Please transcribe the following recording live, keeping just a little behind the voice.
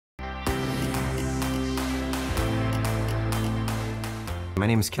My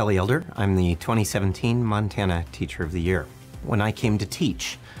name is Kelly Elder. I'm the 2017 Montana Teacher of the Year. When I came to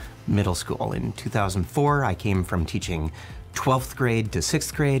teach middle school in 2004, I came from teaching 12th grade to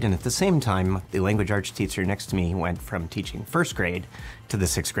 6th grade, and at the same time, the language arts teacher next to me went from teaching 1st grade to the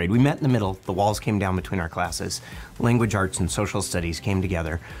 6th grade. We met in the middle, the walls came down between our classes. Language arts and social studies came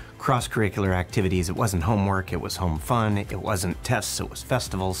together. Cross-curricular activities, it wasn't homework, it was home fun, it wasn't tests, it was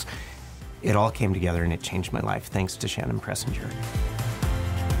festivals. It all came together and it changed my life, thanks to Shannon Pressinger.